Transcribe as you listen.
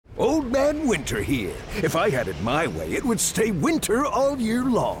Old Man Winter here. If I had it my way, it would stay winter all year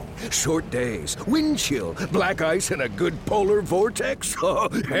long. Short days, wind chill, black ice, and a good polar vortex. Oh,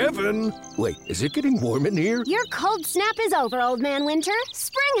 heaven. Wait, is it getting warm in here? Your cold snap is over, Old Man Winter.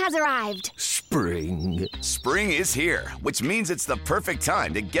 Spring has arrived. Spring. Spring is here, which means it's the perfect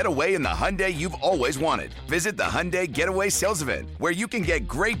time to get away in the Hyundai you've always wanted. Visit the Hyundai Getaway Sales Event, where you can get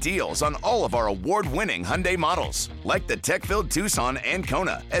great deals on all of our award-winning Hyundai models, like the tech-filled Tucson and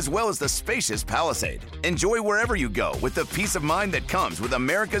Kona, as well as the spacious Palisade. Enjoy wherever you go with the peace of mind that comes with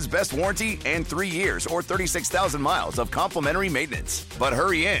America's best warranty and 3 years or 36,000 miles of complimentary maintenance. But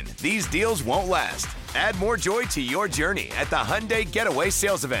hurry in, these deals won't last. Add more joy to your journey at the Hyundai Getaway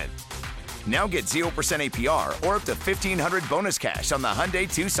Sales Event. Now get 0% APR or up to $1,500 bonus cash on the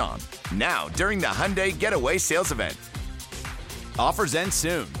Hyundai Tucson. Now, during the Hyundai Getaway Sales Event. Offers end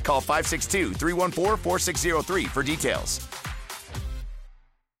soon. Call 562-314-4603 for details.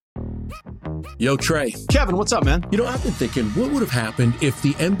 Yo, Trey. Kevin, what's up, man? You know, I've been thinking, what would have happened if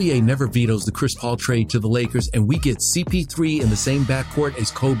the NBA never vetoes the Chris Paul trade to the Lakers and we get CP3 in the same backcourt as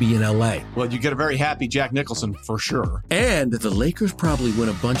Kobe in LA? Well, you get a very happy Jack Nicholson, for sure. And the Lakers probably win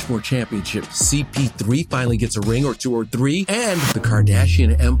a bunch more championships. CP3 finally gets a ring or 2 or 3, and the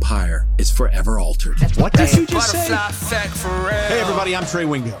Kardashian empire is forever altered. What did you just say? Hey, Hey, everybody, I'm Trey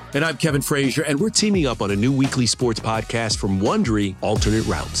Wingo. And I'm Kevin Frazier, and we're teaming up on a new weekly sports podcast from Wondery, Alternate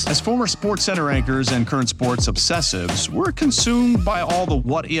Routes. As former Sports Center anchors and current sports obsessives, we're consumed by all the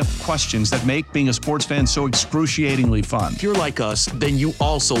what-if questions that make being a sports fan so excruciatingly fun. If you're like us, then you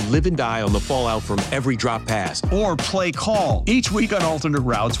also live and die on the fallout from every drop pass. Or play call. Each week on Alternate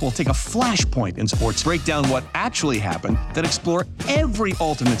Routes, we'll take a flashpoint in sports, break down what actually happened, then explore every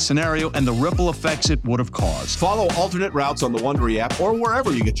alternate scenario and the ripple effects it would have caused. Follow Alternate Routes on the Wondery app or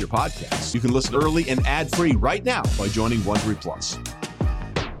wherever you get your podcasts. You can listen early and ad-free right now by joining Wondery Plus.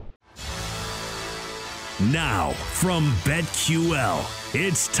 Now, from BetQL,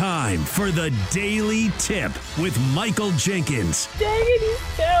 it's time for the Daily Tip with Michael Jenkins. Dang it, he's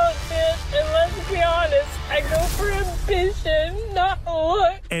talented. And let's be honest, I go for ambition, not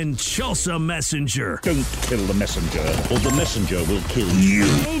luck. And Chelsea Messenger. Don't kill the messenger, or the messenger will kill you.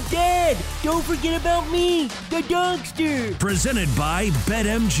 Hey, Dad, don't forget about me, the dogster. Presented by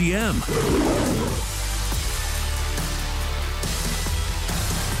BetMGM.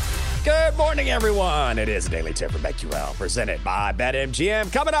 Good morning, everyone. It is a Daily Tip from BetQL, presented by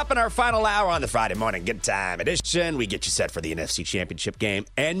BetMGM. Coming up in our final hour on the Friday morning good time edition, we get you set for the NFC Championship game,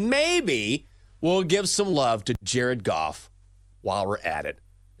 and maybe we'll give some love to Jared Goff while we're at it.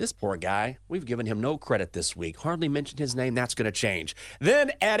 This poor guy, we've given him no credit this week. Hardly mentioned his name. That's going to change.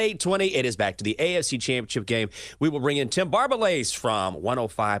 Then at 8:20, it is back to the AFC Championship game. We will bring in Tim Barbalace from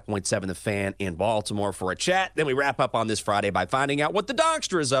 105.7 The Fan in Baltimore for a chat. Then we wrap up on this Friday by finding out what the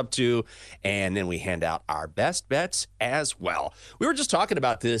Dogster is up to. And then we hand out our best bets as well. We were just talking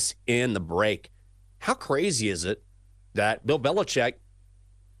about this in the break. How crazy is it that Bill Belichick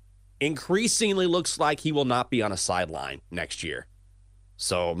increasingly looks like he will not be on a sideline next year?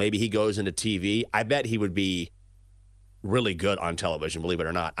 So maybe he goes into TV. I bet he would be really good on television, believe it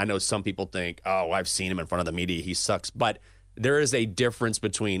or not. I know some people think, oh, I've seen him in front of the media. He sucks. But there is a difference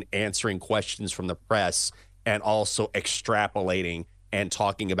between answering questions from the press and also extrapolating and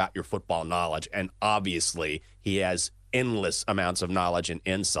talking about your football knowledge. And obviously, he has endless amounts of knowledge and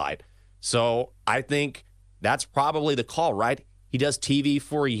insight. So I think that's probably the call, right? He does TV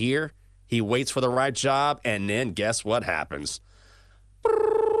for a year. He waits for the right job. And then guess what happens?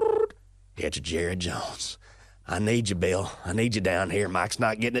 It's Jared Jones. I need you, Bill. I need you down here. Mike's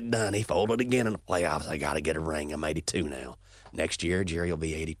not getting it done. He folded again in the playoffs. I got to get a ring. I'm 82 now. Next year, Jerry will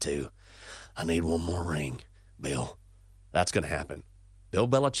be 82. I need one more ring, Bill. That's going to happen. Bill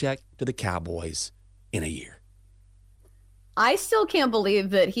Belichick to the Cowboys in a year. I still can't believe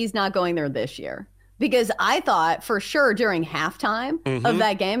that he's not going there this year. Because I thought for sure during halftime of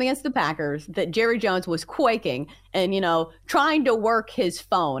that game against the Packers that Jerry Jones was quaking and, trying to work his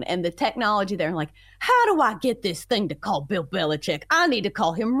phone and the technology there. Like, how do I get this thing to call Bill Belichick? I need to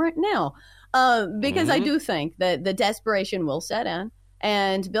call him right now. Because I do think that the desperation will set in.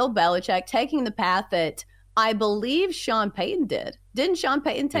 And Bill Belichick taking the path that I believe Sean Payton did. Didn't Sean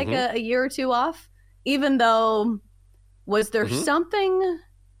Payton take a year or two off? Even though, was there something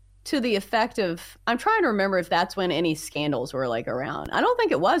to the effect of, I'm trying to remember if that's when any scandals were around. I don't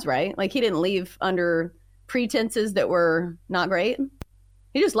think it was, right? Like he didn't leave under pretenses that were not great.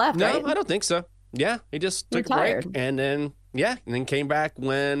 He just left, right? No, I don't think so. Yeah, he just took a break and then came back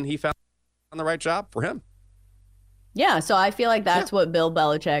when he found the right job for him. Yeah, so I feel like that's what Bill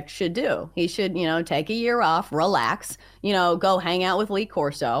Belichick should do. He should, take a year off, relax, go hang out with Lee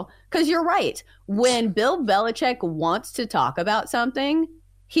Corso. Because you're right. When Bill Belichick wants to talk about something,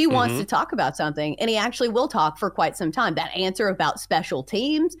 he wants to talk about something, and he actually will talk for quite some time. That answer about special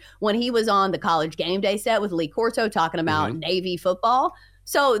teams when he was on the College Game Day set with Lee Corso talking about Navy football.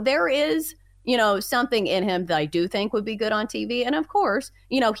 So there is, something in him that I do think would be good on TV. And of course,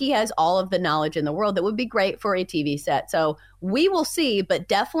 he has all of the knowledge in the world that would be great for a TV set. So we will see, but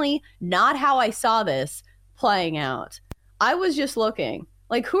definitely not how I saw this playing out. I was just looking,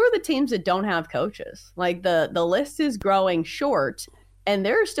 like, who are the teams that don't have coaches? Like, the list is growing short, and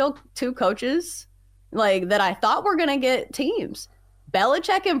there are still 2 coaches, like, that I thought were going to get teams.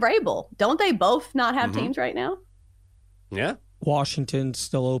 Belichick and Vrabel. Don't they both not have teams right now? Yeah. Washington's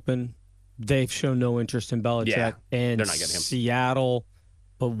still open. They've shown no interest in Belichick. Yeah, and they're not getting him. Seattle,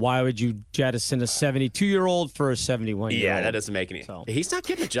 but why would you jettison a 72-year-old for a 71-year-old? Yeah, that doesn't make any sense. He's not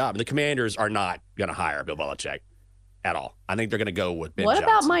getting a job. The Commanders are not going to hire Bill Belichick at all. I think they're going to go with Ben Johnson.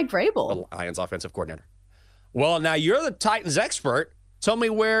 What about Mike Vrabel? The Lions offensive coordinator. Well, now you're the Titans expert. Tell me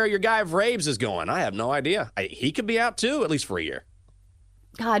where your guy Vrabes is going. I have no idea. He could be out too, at least for a year.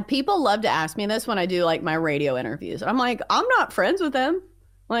 God, people love to ask me this when I do like my radio interviews. I'm like, I'm not friends with him.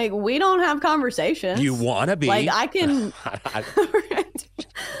 Like, we don't have conversations. You want to be? Like, I can,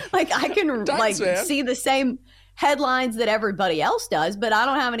 see the same headlines that everybody else does, but I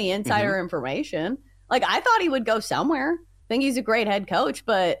don't have any insider information. Like, I thought he would go somewhere. I think he's a great head coach,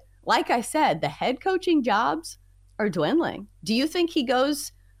 but like I said, the head coaching jobs are dwindling. Do you think he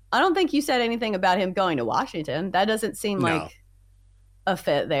goes? I don't think you said anything about him going to Washington. That doesn't seem like a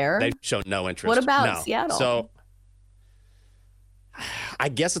fit there. They've shown no interest. What about Seattle? So I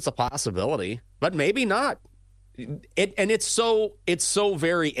guess it's a possibility, but maybe not. It's so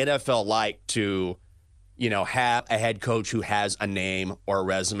very NFL-like to, have a head coach who has a name or a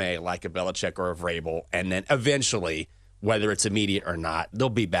resume like a Belichick or a Vrabel, and then eventually, whether it's immediate or not, they'll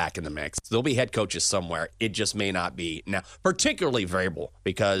be back in the mix. There'll be head coaches somewhere. It just may not be now, particularly Vrabel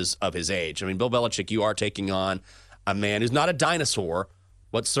because of his age. I mean, Bill Belichick, you are taking on a man who's not a dinosaur,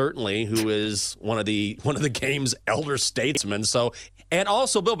 but certainly who is one of the game's elder statesmen. So, and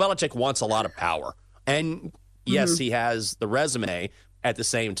also Bill Belichick wants a lot of power. And yes, he has the resume. At the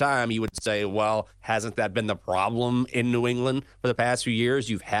same time, you would say, well, hasn't that been the problem in New England for the past few years?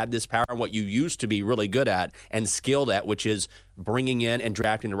 You've had this power, what you used to be really good at and skilled at, which is bringing in and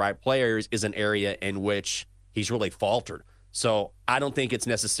drafting the right players, is an area in which he's really faltered. So I don't think it's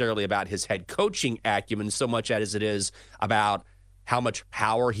necessarily about his head coaching acumen so much as it is about how much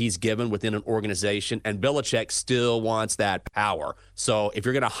power he's given within an organization, and Belichick still wants that power. So if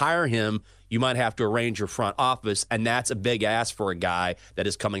you're going to hire him, you might have to arrange your front office, and that's a big ask for a guy that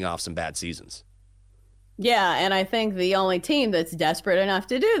is coming off some bad seasons. Yeah, and I think the only team that's desperate enough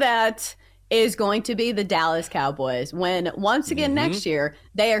to do that is going to be the Dallas Cowboys, when once again next year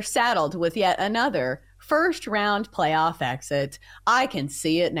they are saddled with yet another first-round playoff exit. I can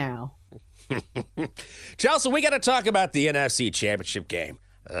see it now. Chelsea, we got to talk about the NFC Championship game.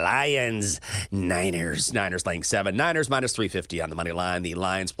 Lions, Niners. Niners laying 7. Niners minus 350 on the money line. The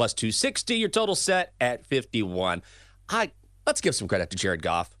Lions plus 260. Your total set at 51. Let's give some credit to Jared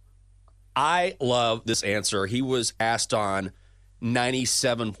Goff. I love this answer. He was asked on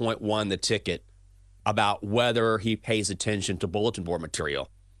 97.1 The Ticket about whether he pays attention to bulletin board material.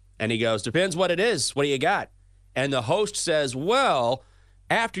 And he goes, depends what it is. What do you got? And the host says, well,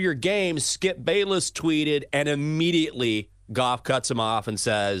 after your game, Skip Bayless tweeted, and immediately Goff cuts him off and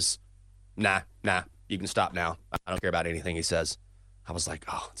says, nah, you can stop now. I don't care about anything he says. I was like,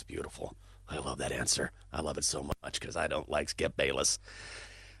 oh, it's beautiful. I love that answer. I love it so much because I don't like Skip Bayless.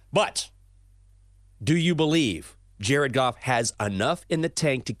 But do you believe Jared Goff has enough in the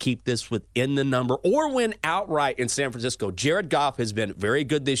tank to keep this within the number or win outright in San Francisco? Jared Goff has been very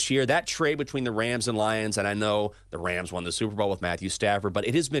good this year. That trade between the Rams and Lions, and I know the Rams won the Super Bowl with Matthew Stafford, but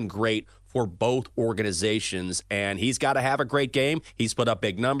it has been great for both organizations, and he's got to have a great game. He's put up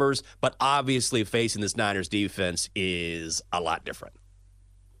big numbers, but obviously facing this Niners defense is a lot different.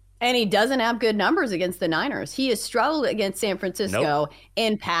 And he doesn't have good numbers against the Niners. He has struggled against San Francisco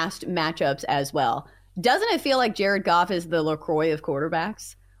in past matchups as well. Doesn't it feel like Jared Goff is the LaCroix of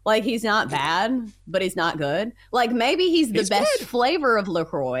quarterbacks? Like, he's not bad, but he's not good. Like, maybe he's the best flavor of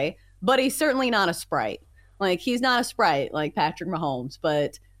LaCroix, but he's certainly not a Sprite. Like, he's not a Sprite like Patrick Mahomes.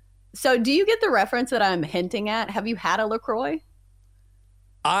 But so do you get the reference that I'm hinting at? Have you had a LaCroix?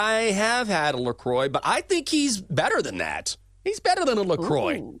 I have had a LaCroix, but I think he's better than that. He's better than a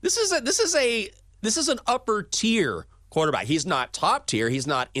LaCroix. Ooh. This is an upper tier quarterback. He's not top tier. He's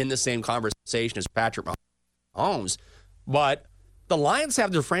not in the same conversation as Patrick Mahomes. Mahomes. But the Lions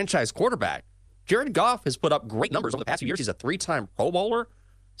have their franchise quarterback. Jared Goff has put up great numbers over the past few years. He's a 3-time Pro Bowler.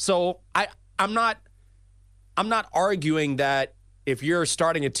 So I'm not arguing that if you're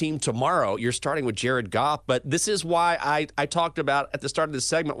starting a team tomorrow, you're starting with Jared Goff. But this is why I talked about at the start of this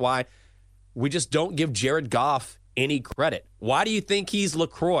segment why we just don't give Jared Goff any credit. Why do you think he's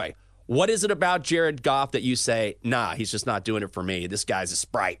LaCroix? What is it about Jared Goff that you say, nah, he's just not doing it for me? This guy's a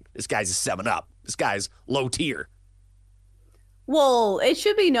Sprite. This guy's a 7-Up. This guy's low tier. Well, it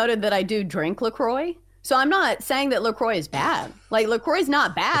should be noted that I do drink LaCroix. So I'm not saying that LaCroix is bad. Like, LaCroix's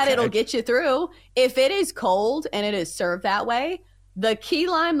not bad. Okay. It'll get you through. If it is cold and it is served that way, the key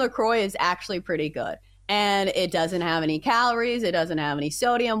lime LaCroix is actually pretty good. And it doesn't have any calories. It doesn't have any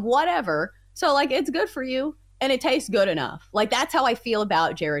sodium, whatever. So, like, it's good for you. And it tastes good enough. Like, that's how I feel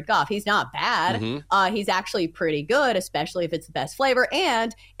about Jared Goff. He's not bad. Mm-hmm. He's actually pretty good, especially if it's the best flavor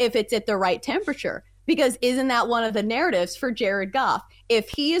and if it's at the right temperature. Because isn't that one of the narratives for Jared Goff? If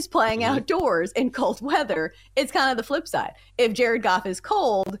he is playing outdoors in cold weather, it's kind of the flip side. If Jared Goff is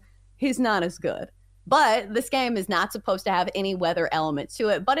cold, he's not as good. But this game is not supposed to have any weather elements to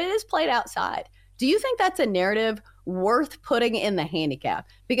it, but it is played outside. Do you think that's a narrative worth putting in the handicap?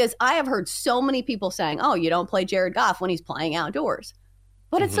 Because I have heard so many people saying, oh, you don't play Jared Goff when he's playing outdoors.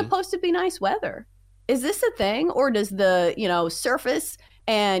 But it's supposed to be nice weather. Is this a thing? Or does the, surface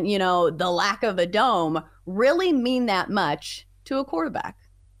and, the lack of a dome really mean that much to a quarterback?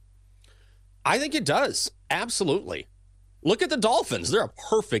 I think it does. Absolutely. Look at the Dolphins. They're a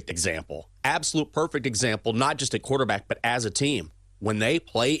perfect example. Absolute perfect example, not just at quarterback, but as a team. When they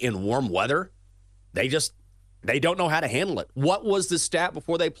play in warm weather, they don't know how to handle it. What was the stat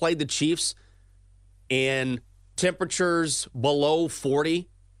before they played the Chiefs in temperatures below 40?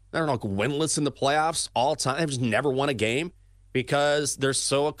 They're like winless in the playoffs all time. They've just never won a game because they're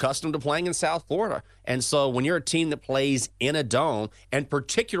so accustomed to playing in South Florida. And so when you're a team that plays in a dome, and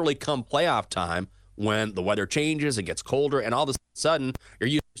particularly come playoff time, when the weather changes, it gets colder, and all of a sudden you're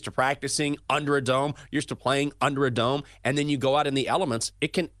used to practicing under a dome, you're used to playing under a dome, and then you go out in the elements,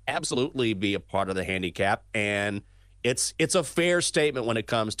 it can absolutely be a part of the handicap, and it's a fair statement when it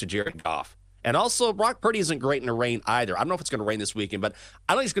comes to Jared Goff. And also, Brock Purdy isn't great in the rain either. I don't know if it's going to rain this weekend, but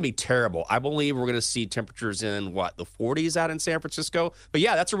I don't think it's going to be terrible. I believe we're going to see temperatures in, the 40s out in San Francisco? But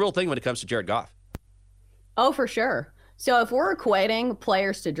yeah, that's a real thing when it comes to Jared Goff. Oh, for sure. So if we're equating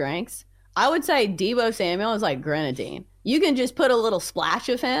players to drinks, I would say Deebo Samuel is like grenadine. You can just put a little splash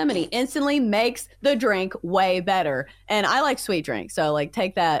of him and he instantly makes the drink way better. And I like sweet drinks, so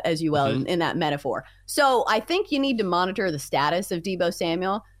take that as you will in that metaphor. So I think you need to monitor the status of Deebo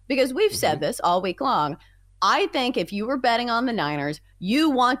Samuel because we've said this all week long. I think if you were betting on the Niners, you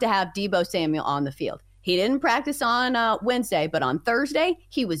want to have Deebo Samuel on the field. He didn't practice on Wednesday, but on Thursday,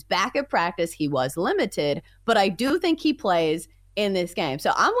 he was back at practice. He was limited, but I do think he plays in this game.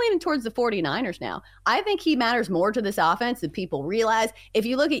 So I'm leaning towards the 49ers now. I think he matters more to this offense than people realize. If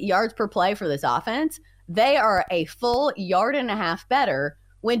you look at yards per play for this offense, they are a full 1.5 yards better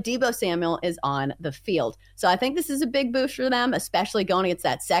when Deebo Samuel is on the field. So I think this is a big boost for them, especially going against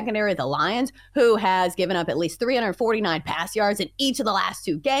that secondary, the Lions, who has given up at least 349 pass yards in each of the last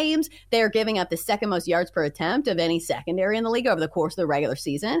 2 games. They're giving up the second most yards per attempt of any secondary in the league over the course of the regular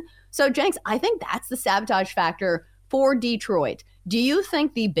season. So, Jenks, I think that's the sabotage factor for Detroit. Do you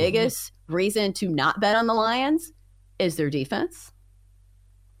think the biggest reason to not bet on the Lions is their defense?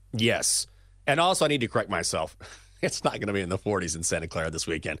 Yes. And also, I need to correct myself. It's not going to be in the 40s in Santa Clara this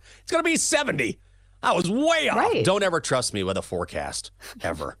weekend. It's going to be 70. I was way off. Right. Don't ever trust me with a forecast,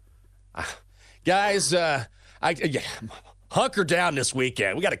 ever. Guys, hunker down this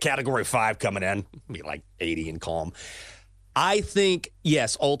weekend. We got a Category 5 coming in. It'll be like 80 and calm. I think,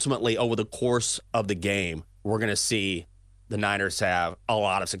 yes, ultimately, over the course of the game, we're going to see the Niners have a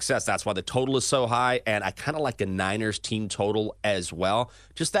lot of success. That's why the total is so high, and I kind of like the Niners team total as well.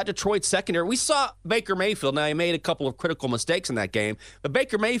 Just that Detroit secondary. We saw Baker Mayfield. Now, he made a couple of critical mistakes in that game, but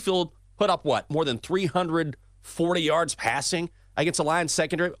Baker Mayfield put up, more than 340 yards passing against the Lions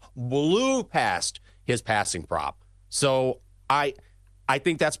secondary, blew past his passing prop. So I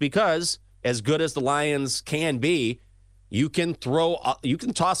think that's because, as good as the Lions can be, you can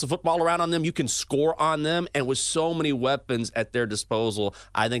toss the football around on them. You can score on them. And with so many weapons at their disposal,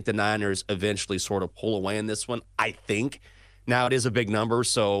 I think the Niners eventually sort of pull away in this one, I think. Now, it is a big number,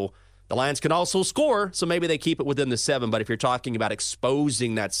 so the Lions can also score, so maybe they keep it within the 7. But if you're talking about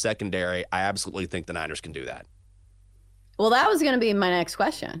exposing that secondary, I absolutely think the Niners can do that. Well, that was going to be my next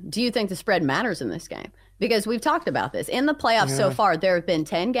question. Do you think the spread matters in this game? Because we've talked about this. In the playoffs so far, there have been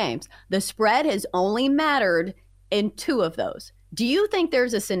 10 games. The spread has only mattered in 2 of those. Do you think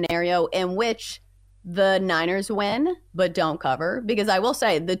there's a scenario in which the Niners win but don't cover? Because I will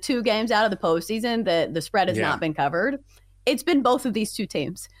say the 2 games out of the postseason that the spread has not been covered, it's been both of these 2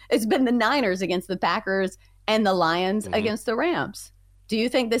 teams. It's been the Niners against the Packers and the Lions against the Rams. Do you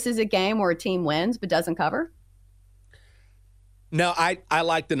think this is a game where a team wins but doesn't cover? No, I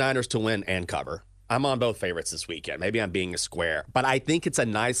like the Niners to win and cover. I'm on both favorites this weekend. Maybe I'm being a square, but I think it's a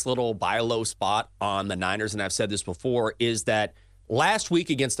nice little buy low spot on the Niners. And I've said this before, is that last week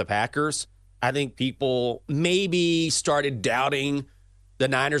against the Packers, I think people maybe started doubting the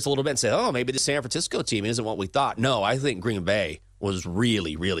Niners a little bit and said, oh, maybe the San Francisco team isn't what we thought. No, I think Green Bay was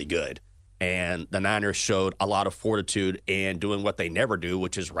really, really good. And the Niners showed a lot of fortitude in doing what they never do,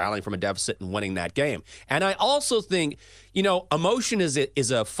 which is rallying from a deficit and winning that game. And I also think, emotion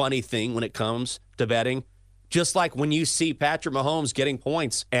is a funny thing when it comes to betting. Just like when you see Patrick Mahomes getting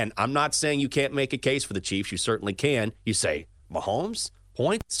points, and I'm not saying you can't make a case for the Chiefs. You certainly can. You say, Mahomes,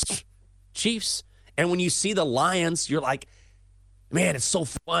 points, Chiefs. And when you see the Lions, you're like, man, it's so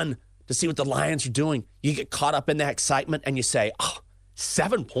fun to see what the Lions are doing. You get caught up in that excitement and you say,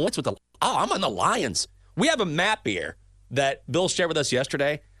 7 points with the I'm on the Lions. We have a map here that Bill shared with us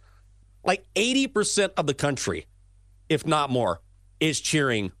yesterday. Like 80% of the country, if not more, is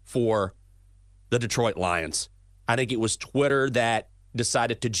cheering for the Detroit Lions. I think it was Twitter that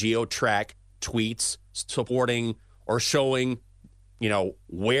decided to geo-track tweets supporting or showing,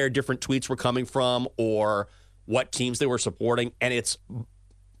 where different tweets were coming from or what teams they were supporting. And it's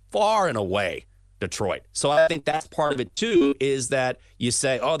far and away Detroit. So I think that's part of it, too, is that you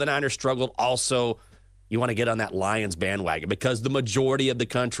say, the Niners struggled. Also, you want to get on that Lions bandwagon because the majority of the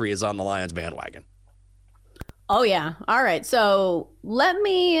country is on the Lions bandwagon. Oh, yeah. All right. So let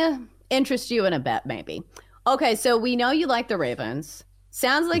me interest you in a bet, maybe. Okay, so we know you like the Ravens.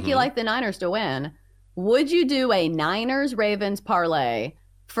 Sounds like you like the Niners to win. Would you do a Niners-Ravens parlay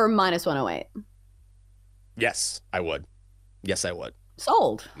for minus 108? Yes, I would. Yes, I would.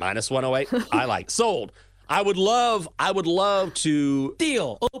 Sold. Minus 108. I like sold. I would love to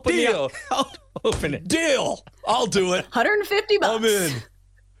deal. Open it. Deal. I'll do it. $150. I'm in.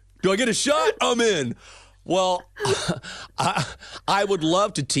 Do I get a shot? I'm in. Well, I would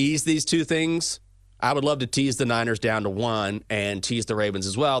love to tease these 2 things. I would love to tease the Niners down to 1 and tease the Ravens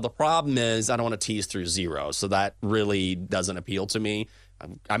as well. The problem is I don't want to tease through 0, so that really doesn't appeal to me.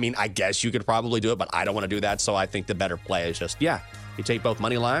 I mean, I guess you could probably do it, but I don't want to do that, so I think the better play is just, you take both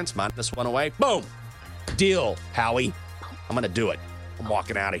money lines, minus 1 away, boom, deal, Howie. I'm going to do it. I'm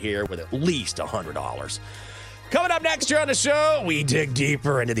walking out of here with at least $100. Coming up next year on the show, we dig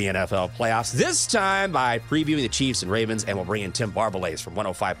deeper into the NFL playoffs, this time by previewing the Chiefs and Ravens, and we'll bring in Tim Barbalace from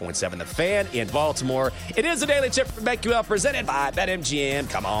 105.7 The Fan in Baltimore. It is a Daily Tip from BetQL presented by BetMGM.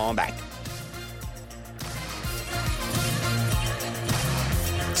 Come on back.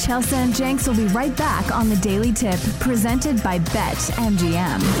 Chelsea and Jenks will be right back on the Daily Tip, presented by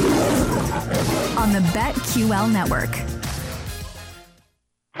BetMGM on the BetQL network.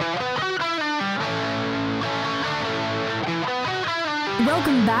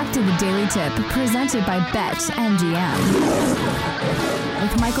 Welcome back to the Daily Tip, presented by BetMGM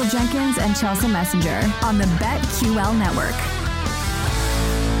with Michael Jenkins and Chelsea Messenger on the BetQL network.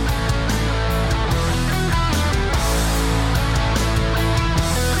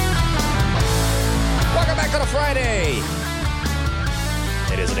 Back on a Friday.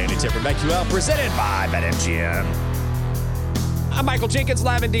 It is a Daily Tip from BetQL presented by BetMGM. I'm Michael Jenkins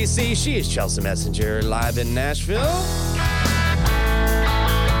live in D.C. She is Chelsea Messenger live in Nashville.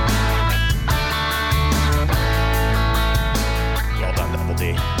 Well done, Double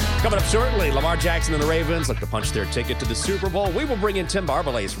D. Coming up shortly, Lamar Jackson and the Ravens look to punch their ticket to the Super Bowl. We will bring in Tim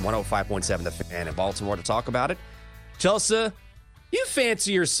Barbalace from 105.7 The Fan in Baltimore to talk about it. Chelsea, you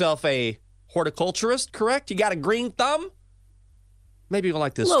fancy yourself a horticulturist, correct? You got a green thumb? Maybe you'll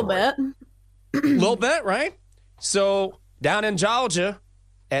like this story. A little bit, right? So down in Georgia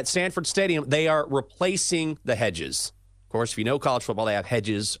at Sanford Stadium, they are replacing the hedges. Of course, if you know college football, they have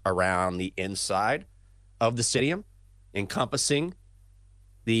hedges around the inside of the stadium, encompassing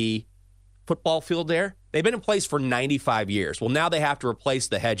the football field there. They've been in place for 95 years. Well, now they have to replace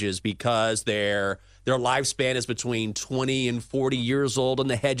the hedges because their lifespan is between 20 and 40 years old, and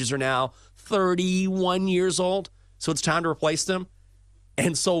the hedges are now 31 years old. So it's time to replace them.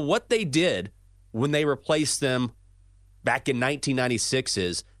 And so what they did when they replaced them back in 1996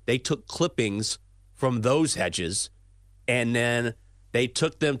 is they took clippings from those hedges, and then they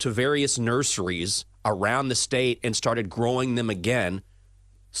took them to various nurseries around the state and started growing them again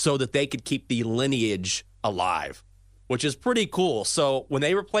so that they could keep the lineage alive, which is pretty cool. So when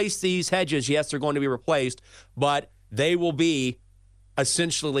they replace these hedges, yes, they're going to be replaced, but they will be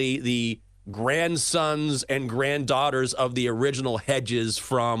essentially the grandsons and granddaughters of the original Hedges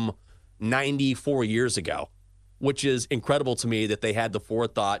from 94 years ago, which is incredible to me that they had the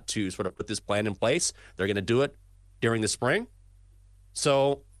forethought to sort of put this plan in place. They're going to do it during the spring.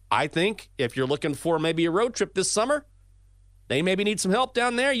 So I think if you're looking for maybe a road trip this summer, they maybe need some help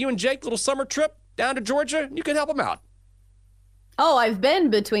down there. You and Jake, little summer trip down to Georgia, you can help them out. Oh, I've been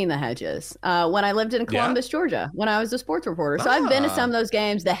between the Hedges when I lived in Columbus, Georgia, when I was a sports reporter. So I've been to some of those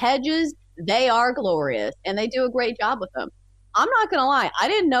games. The Hedges, they are glorious, and they do a great job with them. I'm not going to lie. I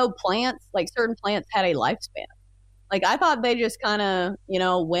didn't know plants, like certain plants, had a lifespan. Like, I thought they just kind of,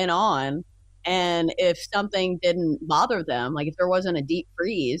 went on. And if something didn't bother them, like if there wasn't a deep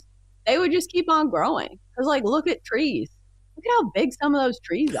freeze, they would just keep on growing. Because, like, look at trees. Look at how big some of those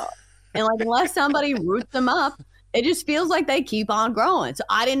trees are. And, like, unless somebody roots them up, it just feels like they keep on growing. So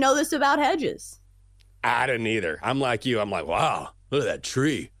I didn't know this about hedges. I didn't either. I'm like you. I'm like, wow, look at that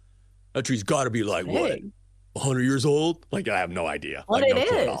tree. That tree's got to be like, what, 100 years old? Like, I have no idea. What like,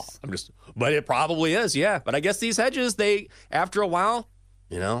 it no is. But it probably is, yeah. But I guess these hedges, they, after a while,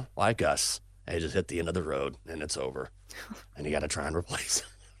 like us, they just hit the end of the road and it's over. And you got to try and replace.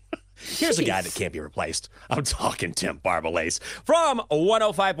 Here's a guy that can't be replaced. I'm talking Tim Barbalace from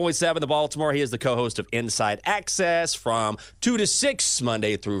 105.7 The Baltimore. He is the co-host of Inside Access from 2 to 6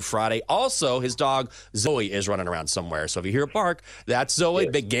 Monday through Friday. Also, his dog Zoe is running around somewhere. So if you hear a bark, that's Zoe,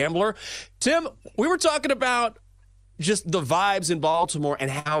 big gambler. Tim, we were talking about just the vibes in Baltimore and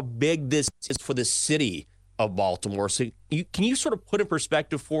how big this is for the city of Baltimore. So can you sort of put in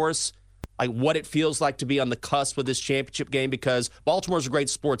perspective for us like what it feels like to be on the cusp of this championship game? Because Baltimore's a great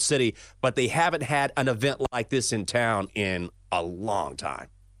sports city, but they haven't had an event like this in town in a long time.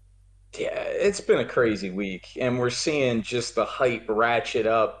 Yeah, it's been a crazy week, and we're seeing just the hype ratchet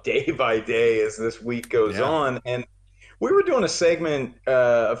up day by day as this week goes on. And we were doing a segment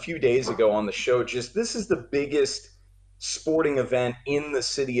a few days ago on the show, just this is the biggest sporting event in the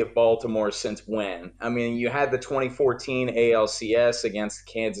city of Baltimore since when? I mean, you had the 2014 ALCS against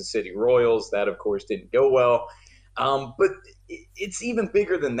the Kansas City Royals. That, of course, didn't go well. But it's even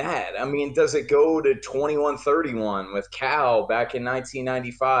bigger than that. I mean, does it go to 21-31 with Cal back in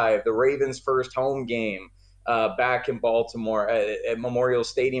 1995, the Ravens' first home game back in Baltimore at Memorial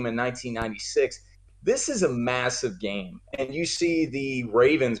Stadium in 1996? This is a massive game. And you see the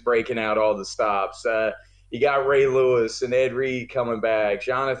Ravens breaking out all the stops. You got Ray Lewis and Ed Reed coming back,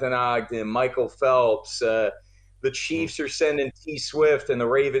 Jonathan Ogden, Michael Phelps. The Chiefs are sending T. Swift, and the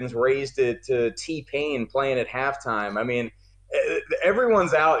Ravens raised it to T-Pain playing at halftime. I mean,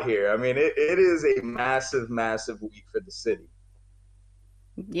 everyone's out here. I mean, it is a massive, massive week for the city.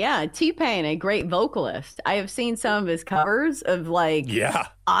 Yeah, T-Pain, a great vocalist. I have seen some of his covers of, like,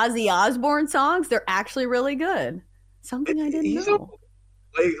 Ozzy Osbourne songs. They're actually really good. Something I didn't know.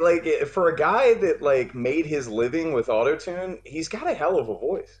 Like for a guy that like made his living with autotune, he's got a hell of a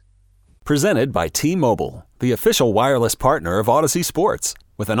voice. Presented by T-Mobile, the official wireless partner of Odyssey Sports.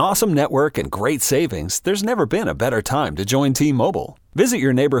 With an awesome network and great savings, there's never been a better time to join T-Mobile. Visit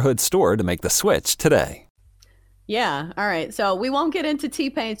your neighborhood store to make the switch today. Yeah, all right. So we won't get into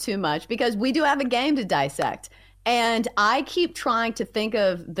T-Pain too much because we do have a game to dissect. And I keep trying to think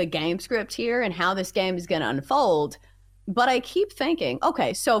of the game script here and how this game is going to unfold. But I keep thinking,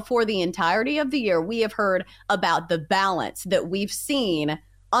 okay, so for the entirety of the year, we have heard about the balance that we've seen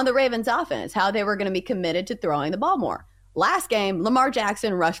on the Ravens offense, how they were going to be committed to throwing the ball more. Last game, Lamar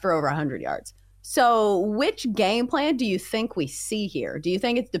Jackson rushed for over 100 yards. So which game plan do you think we see here? Do you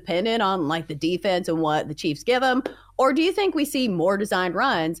think it's dependent on like the defense and what the Chiefs give them? Or do you think we see more designed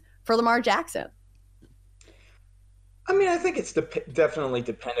runs for Lamar Jackson? I mean, I think it's definitely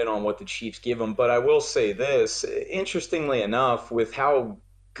dependent on what the Chiefs give them. But I will say this, interestingly enough, with how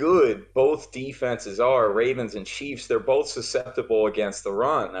good both defenses are, Ravens and Chiefs, they're both susceptible against the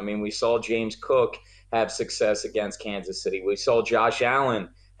run. I mean, we saw James Cook have success against Kansas City. We saw Josh Allen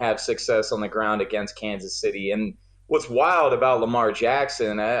have success on the ground against Kansas City. And what's wild about Lamar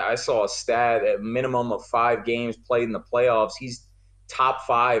Jackson, I saw a stat at minimum of 5 games played in the playoffs. He's top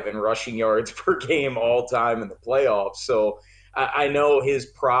 5 in rushing yards per game all time in the playoffs. So I know his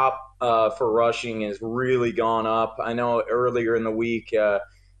prop for rushing has really gone up. I know earlier in the week,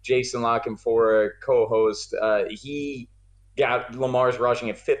 Jason Lockenfor, co-host, he got Lamar's rushing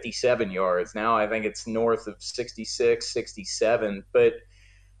at 57 yards. Now I think it's north of 66, 67. But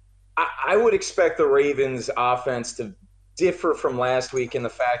I would expect the Ravens offense to differ from last week in the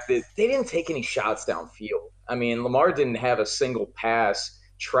fact that they didn't take any shots downfield. I mean, Lamar didn't have a single pass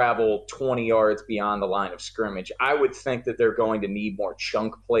travel 20 yards beyond the line of scrimmage. I would think that they're going to need more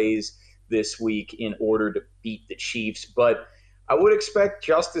chunk plays this week in order to beat the Chiefs. But I would expect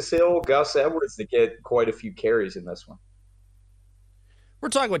Justice Hill, Gus Edwards to get quite a few carries in this one. We're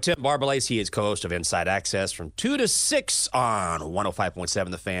talking with Tim Barbalace. He is co-host of Inside Access from 2 to 6 on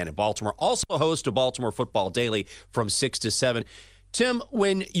 105.7 The Fan in Baltimore. Also host of Baltimore Football Daily from 6 to 7. Tim,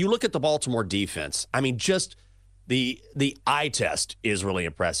 when you look at the Baltimore defense, I mean, just the eye test is really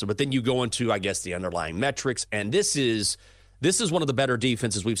impressive. But then you go into, I guess, the underlying metrics, and this is one of the better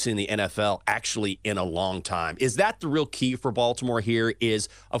defenses we've seen in the NFL actually in a long time. Is that the real key for Baltimore here? Is,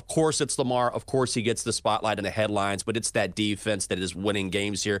 of course, it's Lamar. Of course, he gets the spotlight and the headlines, but it's that defense that is winning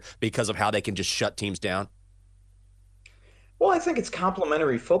games here because of how they can just shut teams down? Well, I think it's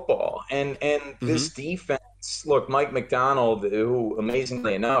complementary football. And this defense, look, Mike Macdonald, who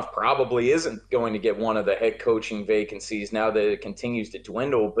amazingly enough probably isn't going to get one of the head coaching vacancies now that it continues to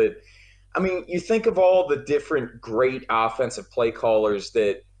dwindle, but I mean, you think of all the different great offensive play callers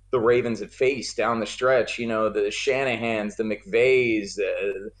that the Ravens had faced down the stretch, you know, the Shanahans, the McVays,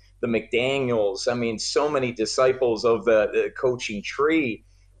 the McDaniels. I mean, so many disciples of the coaching tree.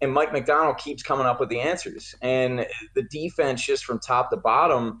 And Mike Macdonald keeps coming up with the answers. And the defense just from top to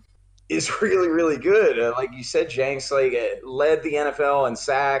bottom is really, really good. Like you said, Jenks, led the NFL in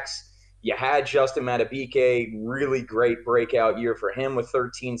sacks. You had Justin Madubuike, really great breakout year for him with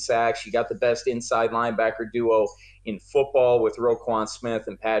 13 sacks. You got the best inside linebacker duo in football with Roquan Smith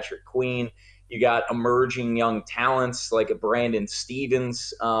and Patrick Queen. You got emerging young talents like a Brandon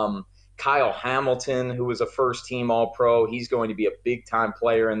Stevens, Kyle Hamilton, who was a first-team All-Pro. He's going to be a big-time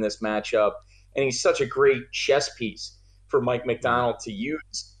player in this matchup, and he's such a great chess piece for Mike Macdonald to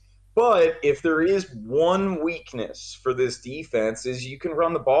use. But if there is one weakness for this defense is you can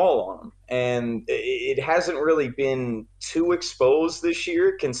run the ball on them. And it hasn't really been too exposed this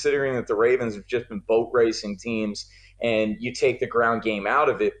year, considering that the Ravens have just been boat racing teams and you take the ground game out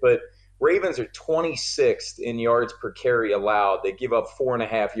of it. But Ravens are 26th in yards per carry allowed. They give up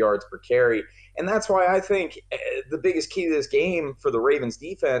 4.5 yards per carry. And that's why I think the biggest key to this game for the Ravens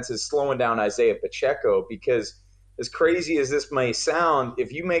defense is slowing down Isaiah Pacheco, because as crazy as this may sound,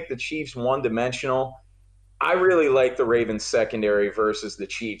 if you make the Chiefs one-dimensional, I really like the Ravens secondary versus the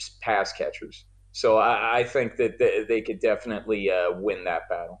Chiefs pass catchers. So I think that they could definitely win that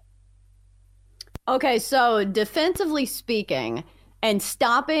battle. Okay, so defensively speaking and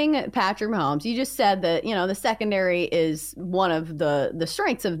stopping Patrick Mahomes, you just said that, you know, the secondary is one of the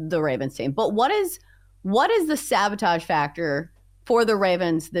strengths of the Ravens team. But what is the sabotage factor for the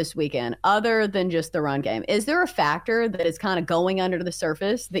Ravens this weekend, other than just the run game? Is there a factor that is kind of going under the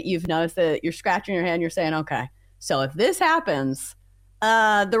surface that you've noticed that you're scratching your head and you're saying, okay, so if this happens,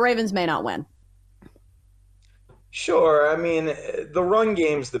 the Ravens may not win? Sure. I mean, the run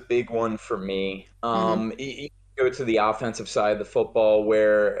game's the big one for me. You go to the offensive side of the football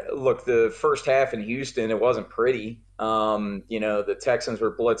where, look, the first half in Houston, it wasn't pretty. You know, the Texans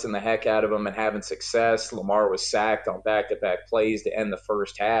were blitzing the heck out of them and having success. Lamar was sacked on back-to-back plays to end the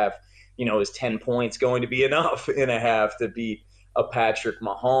first half. You know, is 10 points going to be enough in a half to beat a Patrick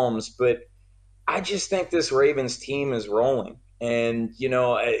Mahomes? But I just think this Ravens team is rolling. And, you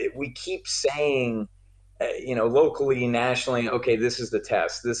know, we keep saying, you know, locally, nationally, okay, this is the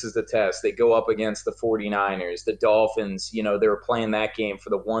test. This is the test. They go up against the 49ers, the Dolphins. You know, they were playing that game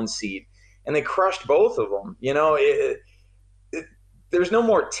for the 1 seed. And they crushed both of them. You know, there's no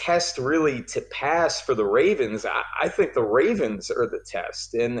more test really to pass for the Ravens. I think the Ravens are the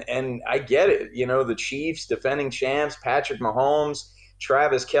test. And I get it. You know, the Chiefs, defending champs, Patrick Mahomes,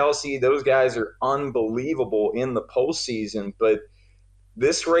 Travis Kelce, those guys are unbelievable in the postseason. But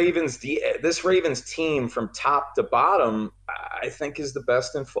this Ravens team from top to bottom, I think, is the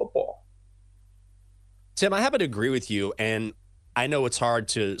best in football. Tim, I happen to agree with you. And I know it's hard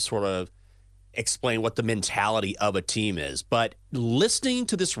to sort of explain what the mentality of a team is, but listening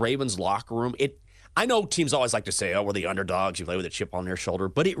to this Ravens locker room, I know teams always like to say, oh, we're the underdogs, you play with a chip on their shoulder,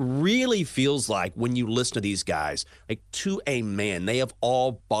 but it really feels like when you listen to these guys, like to a man, they have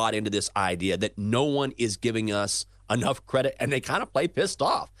all bought into this idea that no one is giving us enough credit, and they kind of play pissed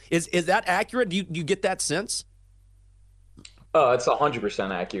off. Is that accurate? Do you get that sense? Oh, it's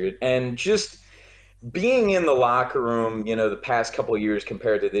 100% accurate. And just being in the locker room, you know, the past couple of years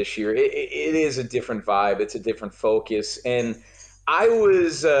compared to this year, it is a different vibe. It's a different focus. And I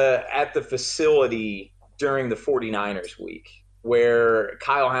was at the facility during the 49ers week where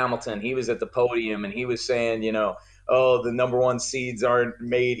Kyle Hamilton, he was at the podium and he was saying, you know, oh, the number 1 seeds aren't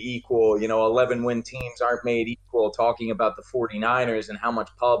made equal. You know, 11-win teams aren't made equal, talking about the 49ers and how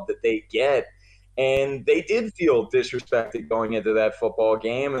much pub that they get. And they did feel disrespected going into that football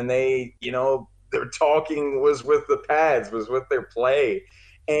game. And they, you know, their talking was with the pads, was with their play.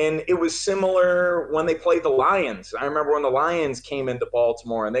 And it was similar when they played the Lions. I remember when the Lions came into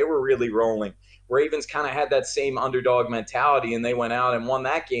Baltimore and they were really rolling. Ravens kind of had that same underdog mentality, and they went out and won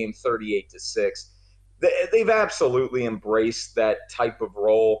that game 38-6. They've absolutely embraced that type of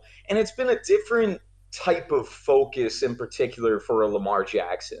role, and it's been a different type of focus in particular for a Lamar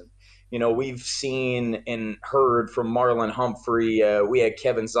Jackson. You know, we've seen and heard from Marlon Humphrey. We had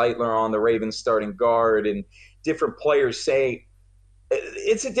Kevin Zeitler on, the Ravens starting guard, and different players say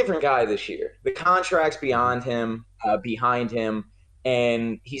it's a different guy this year. The contract's behind him,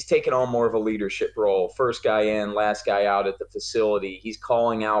 and he's taken on more of a leadership role. First guy in, last guy out at the facility. He's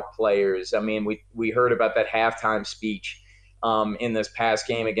calling out players. I mean, we heard about that halftime speech in this past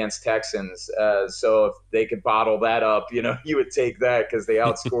game against Texans. So if they could bottle that up, you know, you would take that because they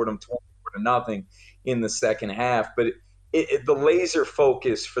outscored them 24-0 in the second half. But the laser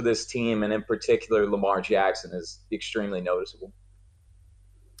focus for this team, and in particular Lamar Jackson, is extremely noticeable.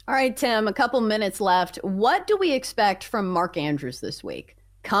 All right, Tim, a couple minutes left. What do we expect from Mark Andrews this week?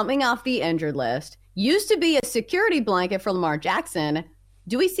 Coming off the injured list, used to be a security blanket for Lamar Jackson.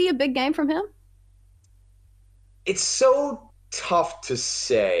 Do we see a big game from him? It's so tough to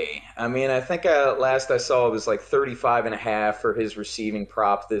say. I mean, I think last I saw it was like 35.5 for his receiving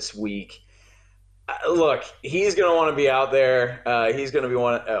prop this week. Look, he's going to want to be out there. He's going to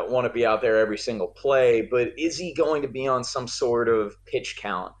want to be out there every single play. But is he going to be on some sort of pitch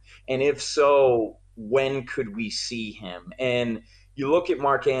count? And if so, when could we see him? And you look at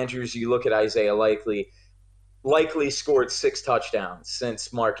Mark Andrews, you look at Isaiah Likely. Likely scored 6 touchdowns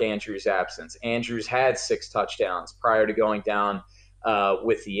since Mark Andrews' absence. Andrews had 6 touchdowns prior to going down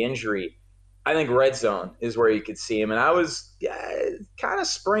with the injury. I think red zone is where you could see him. And I was kind of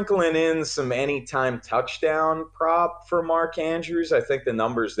sprinkling in some anytime touchdown prop for Mark Andrews. I think the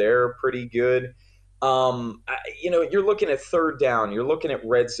numbers there are pretty good. You're looking at third down. You're looking at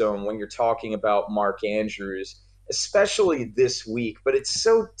red zone when you're talking about Mark Andrews, especially this week. But it's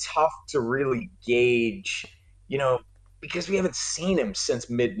so tough to really gauge, because we haven't seen him since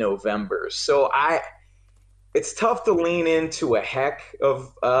mid-November. So it's tough to lean into a heck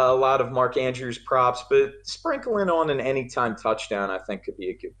of a lot of Mark Andrews props, but sprinkling on an anytime touchdown, I think, could be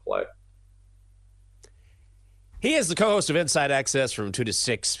a good play. He is the co-host of Inside Access from 2 to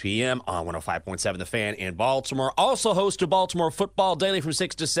 6 p.m. on 105.7 The Fan in Baltimore. Also host of Baltimore Football Daily from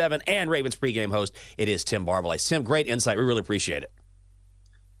 6 to 7 and Ravens pregame host. It is Tim Barbalay. Tim, great insight. We really appreciate it.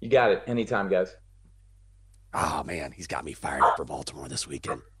 You got it. Anytime, guys. Oh, man, he's got me fired up for Baltimore this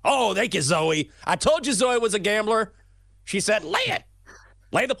weekend. Oh, thank you, Zoe. I told you Zoe was a gambler. She said, lay it.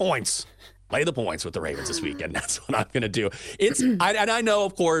 Lay the points. Lay the points with the Ravens this weekend. That's what I'm going to do. I know,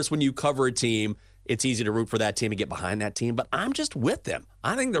 of course, when you cover a team, it's easy to root for that team and get behind that team, but I'm just with them.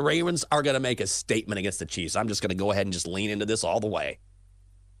 I think the Ravens are going to make a statement against the Chiefs. I'm just going to go ahead and just lean into this all the way.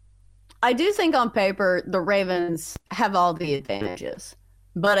 I do think on paper the Ravens have all the advantages.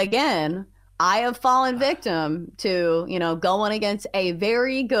 But again, I have fallen victim to, going against a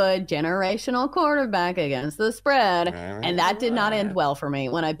very good generational quarterback against the spread. And that did not end well for me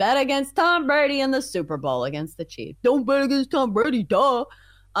when I bet against Tom Brady in the Super Bowl against the Chiefs. Don't bet against Tom Brady, duh.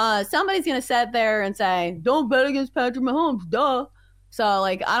 Somebody's going to sit there and say, don't bet against Patrick Mahomes, duh. So,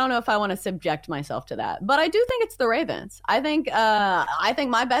 I don't know if I want to subject myself to that. But I do think it's the Ravens. I think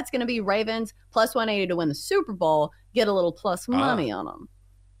my bet's going to be Ravens plus 180 to win the Super Bowl, get a little plus money on them.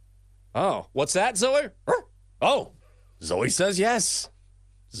 Oh, what's that, Zoe? Oh, Zoe says yes.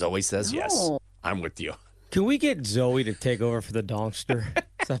 Zoe says yes. I'm with you. Can we get Zoe to take over for the Donkster?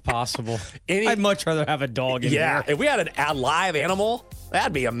 Is that possible? I'd much rather have a dog in here. If we had a live animal,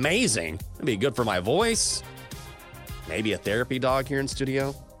 that'd be amazing. That'd be good for my voice. Maybe a therapy dog here in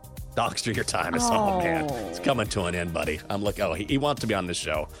studio. Donkster, your time is man. It's coming to an end, buddy. I'm looking. He wants to be on this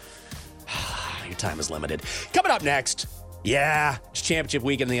show. Your time is limited. Coming up next. Yeah, it's championship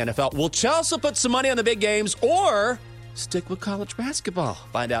weekend in the NFL. Will Chelsea put some money on the big games or stick with college basketball?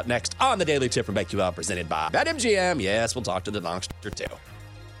 Find out next on the Daily Tip from BetQL, presented by BetMGM. Yes, we'll talk to the Donkster too.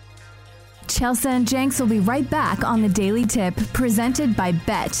 Chelsea and Jenks will be right back on the Daily Tip, presented by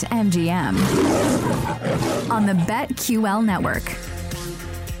BetMGM on the BetQL network.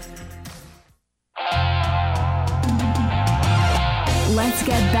 Let's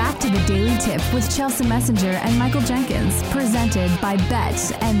get back to the Daily Tip with Chelsea Messenger and Michael Jenkins, presented by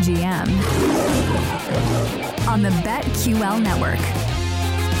BetMGM on the BetQL network.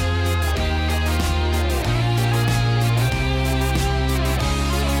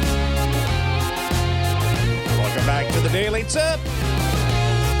 Welcome back to the Daily Tip.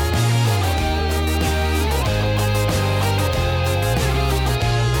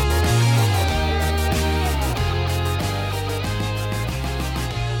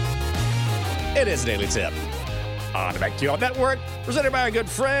 It is Daily Tip on the BetQL Network, presented by our good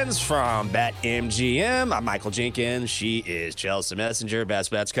friends from BetMGM. I'm Michael Jenkins. She is Chelsea Messenger. Best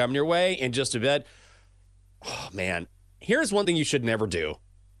bets coming your way in just a bit. Oh, man. Here's one thing you should never do.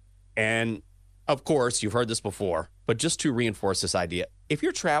 And, of course, you've heard this before, but just to reinforce this idea, if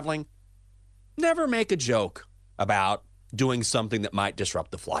you're traveling, never make a joke about doing something that might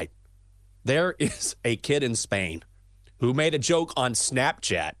disrupt the flight. There is a kid in Spain who made a joke on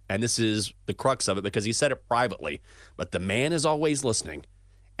Snapchat, and this is the crux of it because he said it privately, but the man is always listening.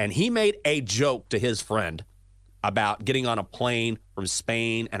 And he made a joke to his friend about getting on a plane from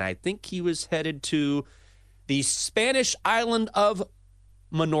Spain, and I think he was headed to the Spanish island of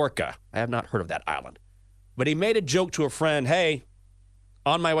Menorca. I have not heard of that island. But he made a joke to a friend, hey,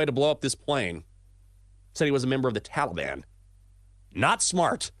 on my way to blow up this plane. Said he was a member of the Taliban. Not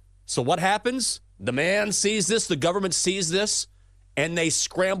smart. So what happens? The man sees this, the government sees this, and they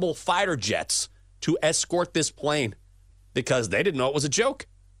scramble fighter jets to escort this plane because they didn't know it was a joke.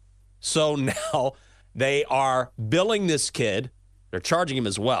 So now they are billing this kid. They're charging him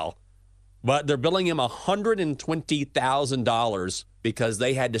as well, but they're billing him $120,000 because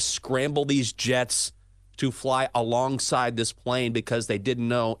they had to scramble these jets to fly alongside this plane because they didn't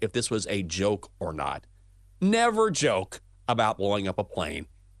know if this was a joke or not. Never joke about blowing up a plane.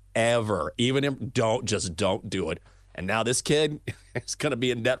 Ever. Even if don't do it. And now this kid is going to be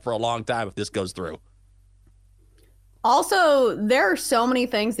in debt for a long time if this goes through. Also, there are so many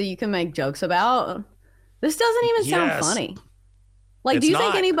things that you can make jokes about. This doesn't even sound funny. Like, do you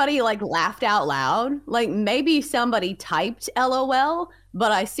think anybody like laughed out loud? Like maybe somebody typed LOL,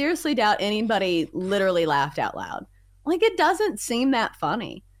 but I seriously doubt anybody literally laughed out loud. Like it doesn't seem that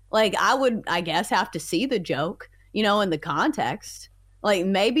funny. Like I would, I guess, have to see the joke, you know, in the context. Like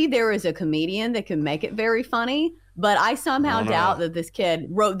maybe there is a comedian that can make it very funny, but I somehow doubt that this kid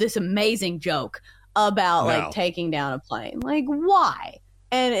wrote this amazing joke about like taking down a plane. Like why?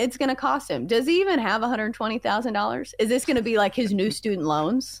 And it's going to cost him. Does he even have $120,000? Is this going to be like his new student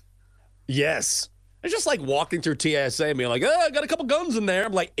loans? Yes. It's just like walking through TSA and being like, oh, I got a couple guns in there.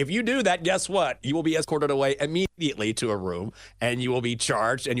 I'm like, if you do that, guess what? You will be escorted away immediately to a room and you will be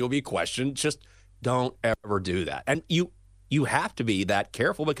charged and you'll be questioned. Just don't ever do that. And you have to be that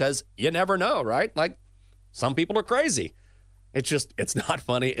careful because you never know, right? Like some people are crazy. It's not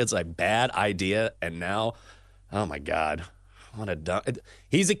funny. It's a bad idea. And now, oh my God, what a dumb.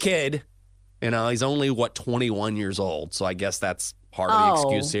 He's a kid, you know, he's only 21 years old. So I guess that's part of the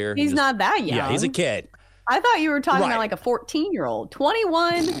excuse here. He's not that young. Yeah, he's a kid. I thought you were talking about like a 14-year-old.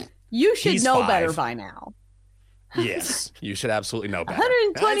 21, you should know better by now. Yes, you should absolutely know better.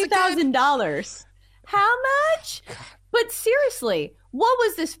 $120,000. How much? But seriously, what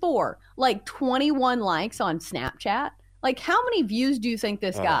was this for? Like 21 likes on Snapchat? Like how many views do you think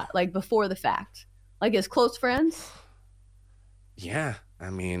this got? Like before the fact? Like his close friends? Yeah, I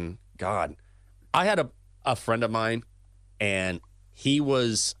mean, God. I had a friend of mine and we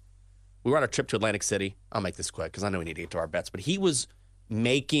were on a trip to Atlantic City. I'll make this quick because I know we need to get to our bets, but he was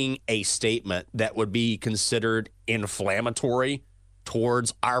making a statement that would be considered inflammatory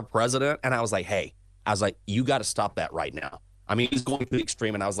towards our president. And I was like, hey, you got to stop that right now. I mean, he's going to the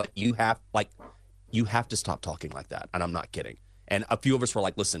extreme. And I was like, you have to stop talking like that. And I'm not kidding. And a few of us were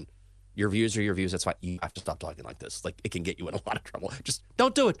like, listen, your views are your views. That's fine. You have to stop talking like this. Like, it can get you in a lot of trouble. Just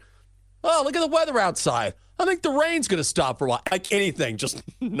don't do it. Oh, look at the weather outside. I think the rain's going to stop for a while. Like anything, just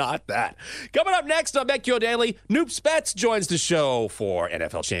not that. Coming up next on BetQL Daily, Noops Bets joins the show for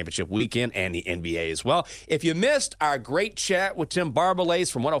NFL Championship Weekend and the NBA as well. If you missed our great chat with Tim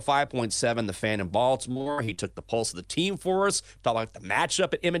Barbalace from 105.7 The Fan in Baltimore, he took the pulse of the team for us, talked about the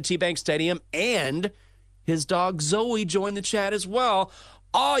matchup at M&T Bank Stadium, and his dog Zoe joined the chat as well.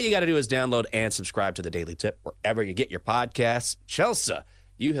 All you got to do is download and subscribe to the Daily Tip wherever you get your podcasts. Chelsea,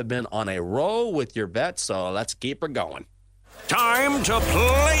 you have been on a roll with your bets, so let's keep her going. Time to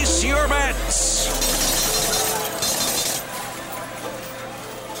place your bets.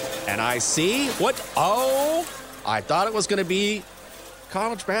 And I see I thought it was going to be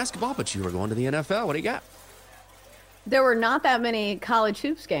college basketball, but you were going to the NFL. What do you got? There were not that many college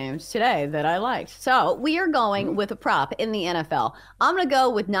hoops games today that I liked. So we are going with a prop in the NFL. I'm going to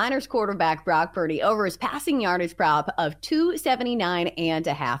go with Niners quarterback Brock Purdy over his passing yardage prop of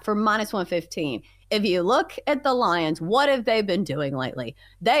 279.5 for -115. If you look at the Lions, what have they been doing lately?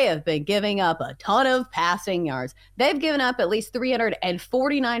 They have been giving up a ton of passing yards. They've given up at least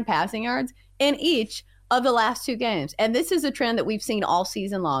 349 passing yards in each of the last 2 games. And this is a trend that we've seen all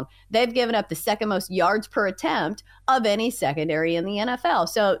season long. They've given up the second most yards per attempt of any secondary in the NFL.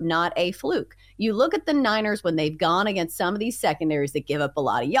 So not a fluke. You look at the Niners when they've gone against some of these secondaries that give up a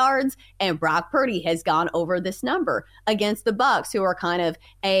lot of yards, and Brock Purdy has gone over this number against the Bucs, who are kind of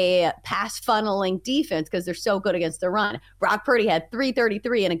a pass funneling defense because they're so good against the run. Brock Purdy had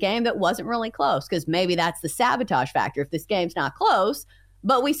 333 in a game that wasn't really close, because maybe that's the sabotage factor. If this game's not close,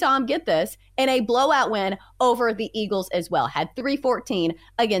 but we saw him get this in a blowout win over the Eagles as well. Had 314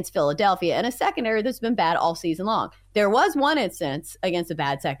 against Philadelphia in a secondary that's been bad all season long. There was one instance against a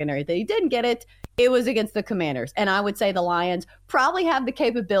bad secondary that he didn't get it. It was against the Commanders. And I would say the Lions probably have the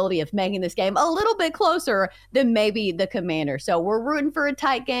capability of making this game a little bit closer than maybe the Commanders. So we're rooting for a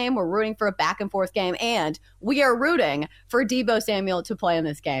tight game. We're rooting for a back and forth game. And we are rooting for Deebo Samuel to play in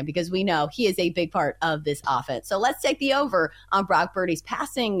this game because we know he is a big part of this offense. So let's take the over on Brock Purdy's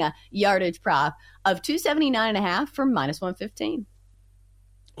passing yardage prop of 279.5 for -115.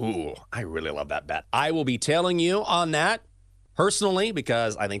 Ooh, I really love that bet. I will be tailing you on that personally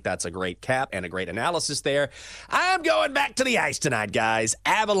because I think that's a great cap and a great analysis there. I'm going back to the ice tonight, guys.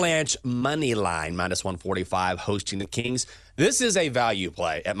 Avalanche money line, -145, hosting the Kings. This is a value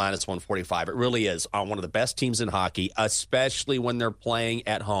play at -145. It really is on one of the best teams in hockey, especially when they're playing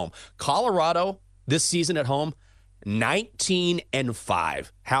at home. Colorado this season at home,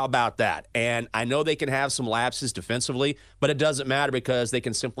 19-5. How about that? And I know they can have some lapses defensively, but it doesn't matter because they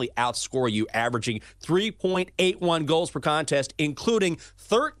can simply outscore you, averaging 3.81 goals per contest, including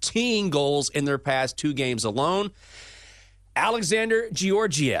 13 goals in their past 2 games alone. Alexander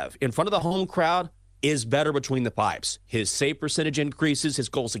Georgiev, in front of the home crowd, is better between the pipes. His save percentage increases. His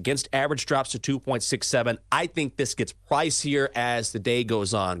goals against average drops to 2.67. I think this gets pricier as the day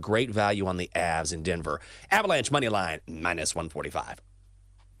goes on. Great value on the Avs in Denver. Avalanche money line, -145.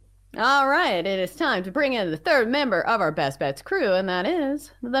 All right, it is time to bring in the third member of our Best Bets crew, and that is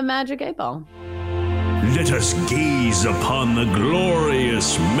the Magic 8 Ball. Let us gaze upon the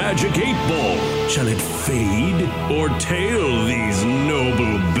glorious Magic 8 Ball. Shall it fade or tail these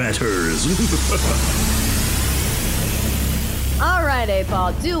noble betters? All right, 8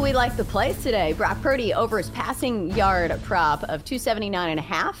 Ball, do we like the plays today? Brock Purdy over his passing yard prop of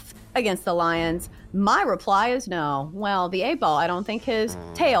 279.5 against the Lions. My reply is no. Well, the 8 Ball, I don't think has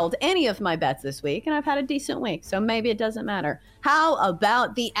tailed any of my bets this week, and I've had a decent week, so maybe it doesn't matter. How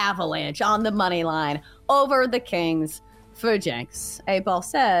about the Avalanche on the money line over the Kings for Jenks? 8 Ball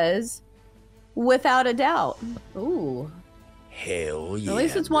says, without a doubt. Ooh. Hell yeah. At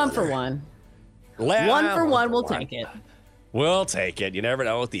least it's brother. 1 for 1. Well, 1 for 1, we'll take it. We'll take it. You never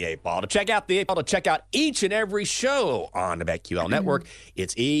know with the 8 Ball. To check out the 8 Ball, to check out each and every show on the BetQL network,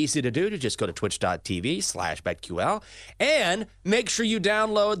 it's easy to do. To just go to twitch.tv/BetQL and make sure you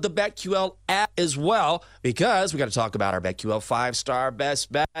download the BetQL app as well, because we got to talk about our BetQL 5-star best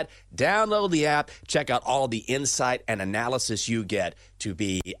bet. Download the app. Check out all the insight and analysis you get to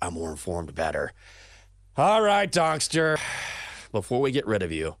be a more informed bettor. All right, Donkster. Before we get rid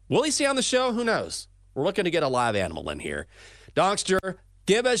of you, will he stay on the show? Who knows? We're looking to get a live animal in here. Donkster,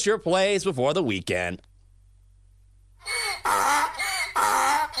 give us your plays before the weekend.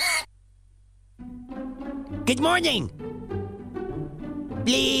 Good morning.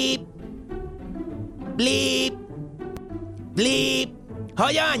 Bleep. Bleep. Bleep.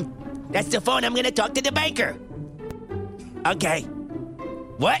 Hold on. That's the phone. I'm going to talk to the banker. Okay.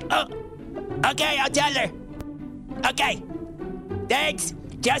 What? Oh. Okay, I'll tell her. Okay. Thanks,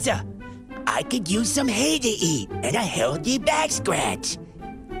 Jessa. I could use some hay to eat and a healthy back scratch.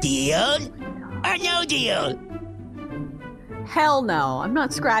 Deal or no deal? Hell no. I'm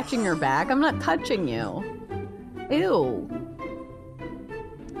not scratching your back. I'm not touching you. Ew.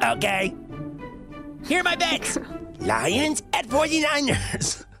 Okay. Here are my bets. Lions at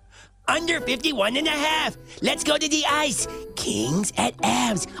 49ers. Under 51.5. Let's go to the ice. Kings at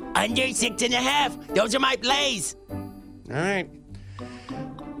Avs. Under 6.5. Those are my plays. All right.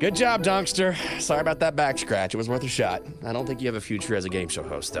 Good job, Donkster. Sorry about that back scratch. It was worth a shot. I don't think you have a future as a game show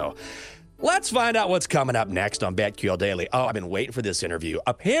host, though. Let's find out what's coming up next on BetQL Daily. Oh, I've been waiting for this interview.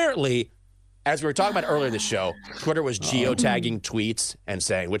 Apparently, as we were talking about earlier in the show, Twitter was geotagging tweets and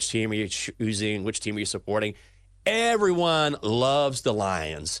saying, which team are you choosing? Which team are you supporting? Everyone loves the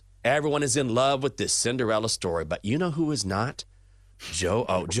Lions. Everyone is in love with this Cinderella story. But you know who is not? Joe.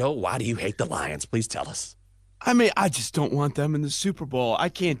 Oh, Joe, why do you hate the Lions? Please tell us. I mean, I just don't want them in the Super Bowl. I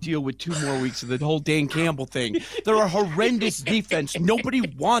can't deal with 2 more weeks of the whole Dan Campbell thing. They're a horrendous defense. Nobody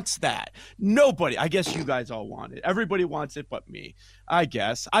wants that. Nobody. I guess you guys all want it. Everybody wants it but me, I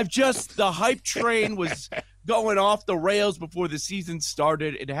guess. The hype train was going off the rails before the season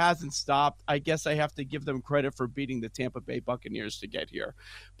started. It hasn't stopped. I guess I have to give them credit for beating the Tampa Bay Buccaneers to get here.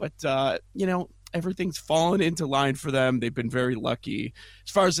 But, everything's fallen into line for them. They've been very lucky.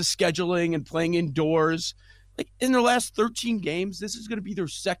 As far as the scheduling and playing indoors, like in their last 13 games, this is going to be their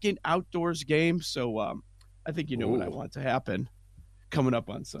second outdoors game. So I think what I want to happen coming up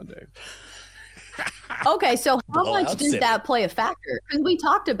on Sunday. Okay, so how much does that play a factor? Because we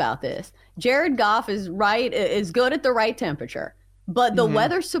talked about this. Jared Goff is good at the right temperature, but the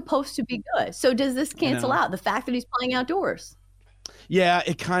weather's supposed to be good. So does this cancel out the fact that he's playing outdoors? Yeah,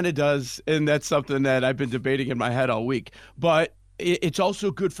 it kind of does, and that's something that I've been debating in my head all week. But it's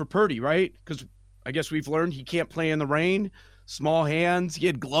also good for Purdy, right? Because I guess we've learned he can't play in the rain. Small hands. He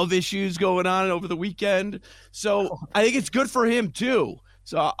had glove issues going on over the weekend. So I think it's good for him, too.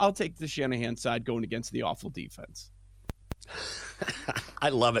 So I'll take the Shanahan side going against the awful defense. I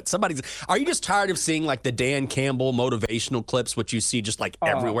love it. Are you just tired of seeing like the Dan Campbell motivational clips, which you see just like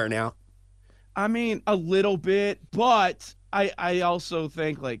everywhere now? I mean, a little bit, but I also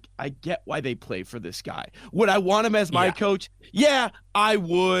think, like, I get why they play for this guy. Would I want him as my coach? Yeah, I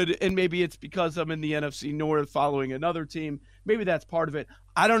would. And maybe it's because I'm in the NFC North following another team. Maybe that's part of it.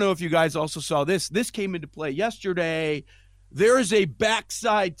 I don't know if you guys also saw this. This came into play yesterday. There is a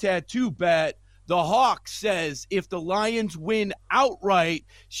backside tattoo bet. The Hawk says if the Lions win outright,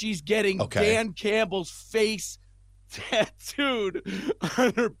 she's getting Dan Campbell's face tattooed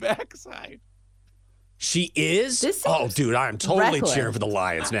on her backside. She is? Dude, I'm totally cheering for the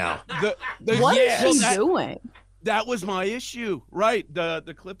Lions now. What is she doing? That was my issue. Right.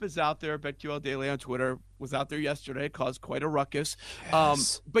 The clip is out there. BetQL Daily on Twitter was out there yesterday. It caused quite a ruckus.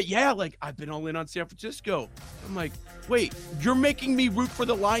 Yes. But yeah, like, I've been all in on San Francisco. I'm like, wait, you're making me root for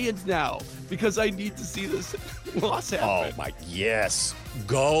the Lions now because I need to see this loss happen. Oh, my, yes.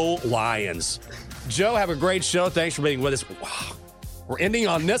 Go Lions. Joe, have a great show. Thanks for being with us. Wow. We're ending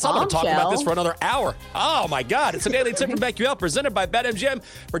on this. I'm going to talk about this for another hour. Oh, my God. It's a Daily Tip from BetQL presented by BetMGM.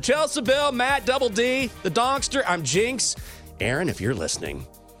 For Chelsea Bill, Matt, Double D, the Donkster, I'm Jinx. Aaron, if you're listening,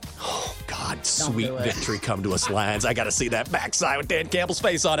 oh, God, sweet victory come to us, Lions. I got to see that backside with Dan Campbell's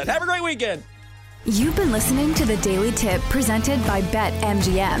face on it. Have a great weekend. You've been listening to the Daily Tip presented by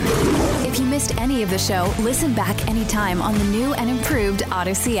BetMGM. If you missed any of the show, listen back anytime on the new and improved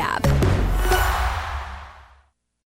Odyssey app.